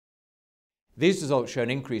These results show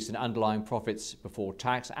an increase in underlying profits before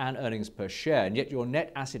tax and earnings per share, and yet your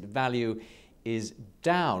net asset value is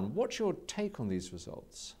down. What's your take on these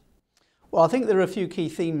results? Well, I think there are a few key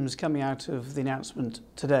themes coming out of the announcement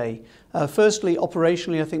today. Firstly,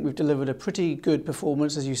 operationally, I think we've delivered a pretty good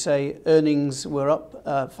performance. As you say, earnings were up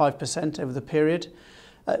 5% over the period.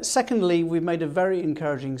 Secondly, we've made a very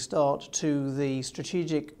encouraging start to the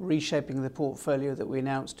strategic reshaping of the portfolio that we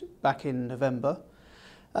announced back in November.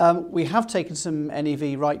 We have taken some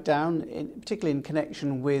NAV write-down, particularly in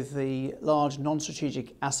connection with the large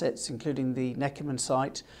non-strategic assets, including the Neckermann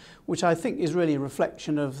site, which I think is really a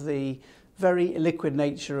reflection of the very illiquid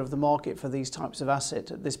nature of the market for these types of assets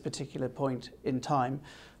at this particular point in time.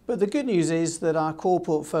 But the good news is that our core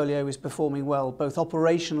portfolio is performing well, both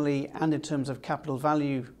operationally and in terms of capital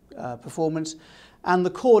value performance. And the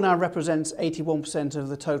core now represents 81% of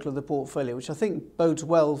the total of the portfolio, which I think bodes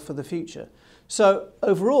well for the future. So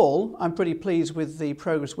overall, I'm pretty pleased with the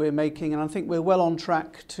progress we're making, and I think we're well on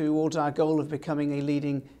track towards our goal of becoming a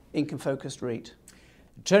leading income-focused REIT.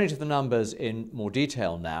 Turning to the numbers in more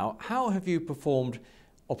detail now, how have you performed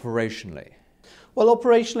operationally? Well,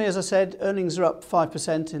 operationally, as I said, earnings are up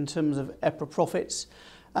 5% in terms of EPRA profits.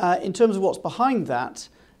 In terms of what's behind that,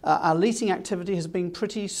 our leasing activity has been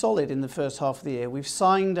pretty solid in the first half of the year. We've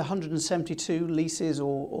signed 172 leases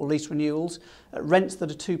or lease renewals at rents that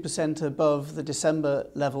are 2% above the December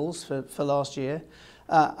levels for last year.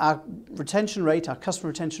 Our retention rate, our customer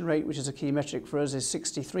retention rate, which is a key metric for us, is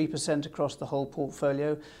 63% across the whole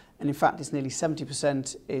portfolio. And in fact, it's nearly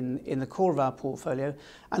 70% in the core of our portfolio.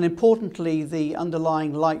 And importantly, the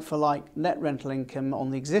underlying like-for-like net rental income on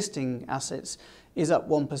the existing assets is up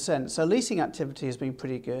 1%. So leasing activity has been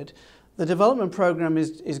pretty good. The development programme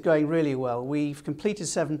is going really well. We've completed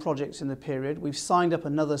 7 projects in the period. We've signed up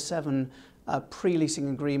another 7 pre-leasing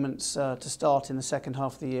agreements to start in the second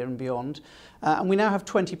half of the year and beyond. And we now have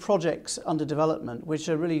 20 projects under development, which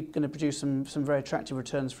are really going to produce some very attractive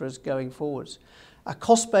returns for us going forwards. Our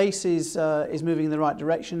cost base is moving in the right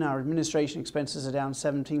direction. Our administration expenses are down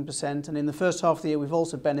 17%, and in the first half of the year we've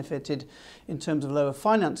also benefited in terms of lower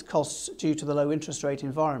finance costs due to the low interest rate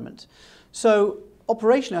environment. So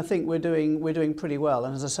operationally, I think we're doing pretty well,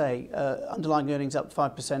 and as I say, underlying earnings up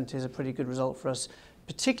 5% is a pretty good result for us,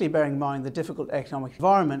 particularly bearing in mind the difficult economic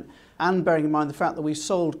environment and bearing in mind the fact that we've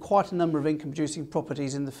sold quite a number of income-producing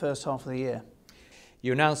properties in the first half of the year.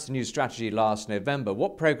 You announced a new strategy last November.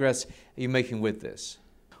 What progress are you making with this?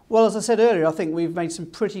 Well, as I said earlier, I think we've made some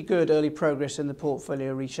pretty good early progress in the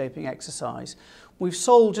portfolio reshaping exercise. We've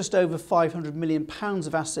sold just over £500 million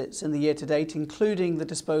of assets in the year to date, including the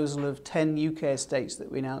disposal of 10 UK estates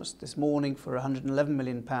that we announced this morning for £111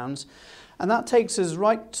 million. And that takes us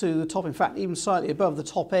right to the top, in fact, even slightly above the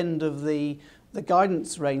top end of the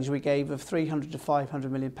guidance range we gave of £300 to £500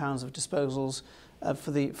 million of disposals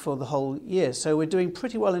for the whole year. So we're doing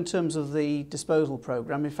pretty well in terms of the disposal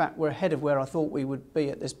programme. In fact, we're ahead of where I thought we would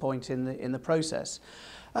be at this point in the process.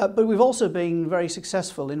 But we've also been very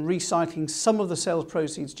successful in recycling some of the sales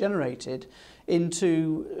proceeds generated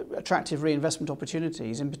into attractive reinvestment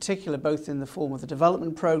opportunities, in particular both in the form of the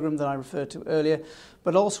development programme that I referred to earlier,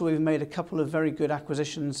 but also we've made a couple of very good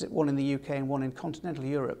acquisitions, one in the UK and one in continental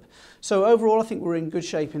Europe. So overall I think we're in good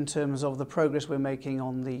shape in terms of the progress we're making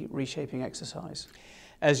on the reshaping exercise.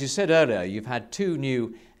 As you said earlier, you've had 2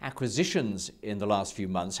 new acquisitions in the last few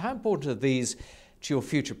months. How important are these to your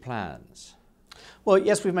future plans? Well,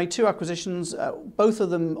 yes, we've made 2 acquisitions, both of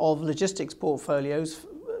them of logistics portfolios.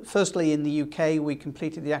 Firstly, in the UK, we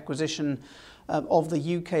completed the acquisition of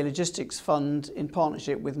the UK Logistics Fund in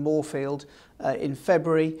partnership with Moorfield in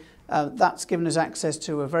February. That's given us access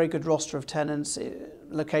to a very good roster of tenants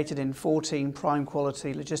located in 14 prime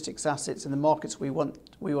quality logistics assets in the markets we want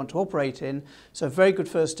to operate in. So a very good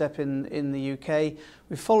first step in the UK.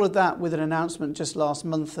 We followed that with an announcement just last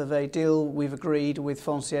month of a deal we've agreed with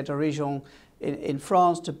Foncière de Région in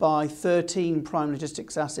France to buy 13 prime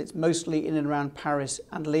logistics assets, mostly in and around Paris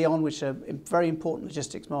and Lyon, which are very important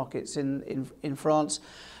logistics markets in France.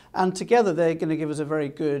 And together they're going to give us a very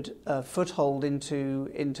good foothold into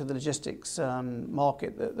the logistics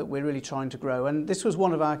market that we're really trying to grow. And this was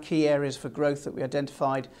one of our key areas for growth that we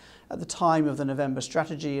identified at the time of the November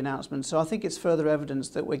strategy announcement. So I think it's further evidence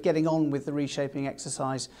that we're getting on with the reshaping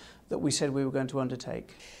exercise that we said we were going to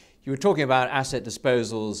undertake. You were talking about asset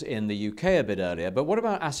disposals in the UK a bit earlier, but what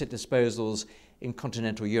about asset disposals in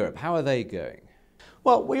continental Europe? How are they going?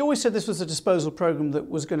 Well, we always said this was a disposal programme that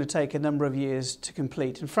was going to take a number of years to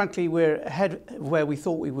complete, and frankly we're ahead of where we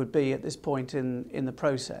thought we would be at this point in the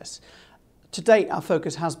process. To date, our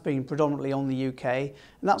focus has been predominantly on the UK, and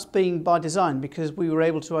that's been by design because we were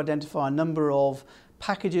able to identify a number of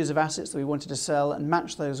packages of assets that we wanted to sell and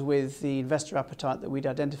match those with the investor appetite that we'd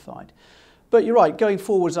identified. But you're right, going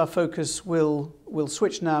forwards our focus will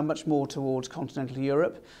switch now much more towards continental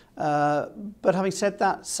Europe. But having said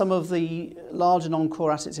that, some of the larger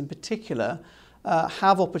non-core assets in particular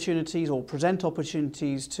have opportunities or present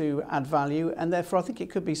opportunities to add value, and therefore I think it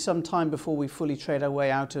could be some time before we fully trade our way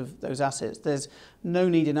out of those assets. There's no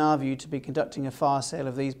need in our view to be conducting a fire sale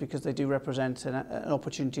of these because they do represent an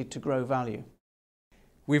opportunity to grow value.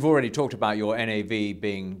 We've already talked about your NAV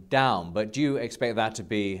being down, but do you expect that to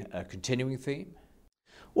be a continuing theme?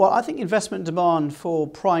 Well, I think investment demand for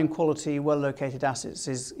prime quality, well-located assets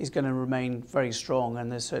is going to remain very strong,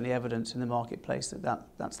 and there's certainly evidence in the marketplace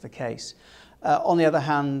that's the case. On the other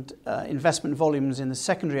hand, investment volumes in the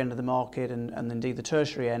secondary end of the market and indeed the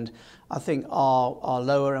tertiary end, I think are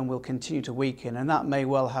lower and will continue to weaken, and that may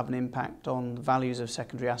well have an impact on the values of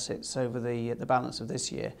secondary assets over the balance of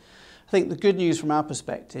this year. I think the good news from our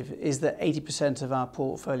perspective is that 80% of our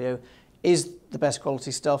portfolio is the best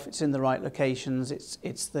quality stuff. It's in the right locations.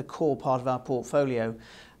 It's the core part of our portfolio.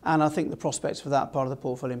 And I think the prospects for that part of the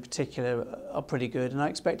portfolio in particular are pretty good, and I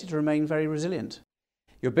expect it to remain very resilient.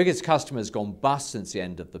 Your biggest customer has gone bust since the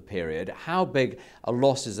end of the period. How big a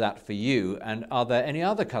loss is that for you? And are there any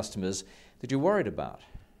other customers that you're worried about?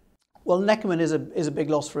 Well, Neckerman is a big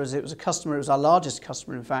loss for us. It was our largest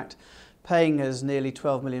customer, in fact, paying us nearly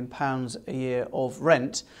 £12 million a year of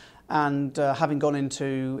rent. And having gone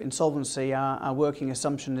into insolvency, our working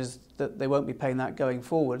assumption is that they won't be paying that going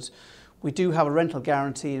forwards. We do have a rental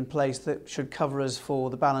guarantee in place that should cover us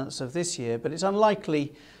for the balance of this year, but it's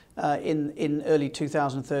unlikely in early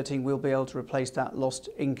 2013 we'll be able to replace that lost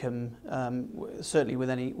income, certainly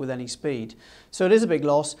with any speed. So it is a big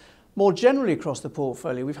loss. More generally across the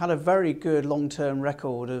portfolio, we've had a very good long-term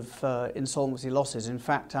record of insolvency losses. In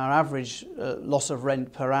fact, our average loss of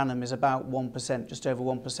rent per annum is about 1%, just over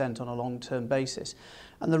 1% on a long-term basis.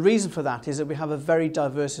 And the reason for that is that we have a very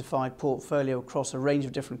diversified portfolio across a range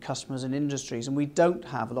of different customers and industries, and we don't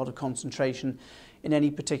have a lot of concentration in any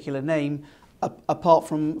particular name apart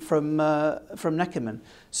from Neckerman.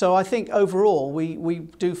 So I think overall we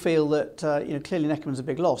do feel that clearly Neckerman's a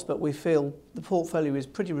big loss, but we feel the portfolio is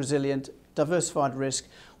pretty resilient, diversified risk.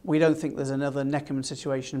 We don't think there's another Neckerman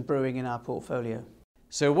situation brewing in our portfolio.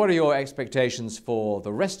 So what are your expectations for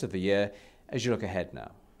the rest of the year as you look ahead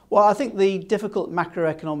now? Well, I think the difficult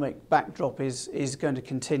macroeconomic backdrop is going to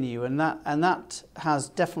continue, and that has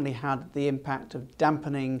definitely had the impact of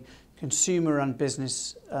dampening consumer and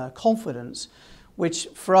business confidence, which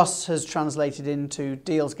for us has translated into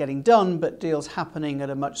deals getting done, but deals happening at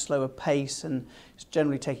a much slower pace, and it's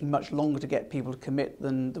generally taking much longer to get people to commit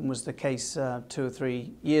than was the case 2 or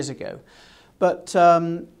 3 years ago. But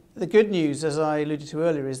the good news, as I alluded to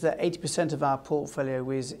earlier, is that 80% of our portfolio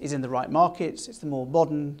is in the right markets. It's the more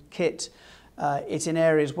modern kit. It's in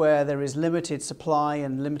areas where there is limited supply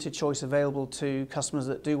and limited choice available to customers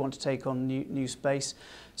that do want to take on new space.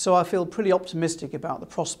 So I feel pretty optimistic about the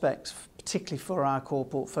prospects, particularly for our core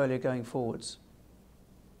portfolio going forwards.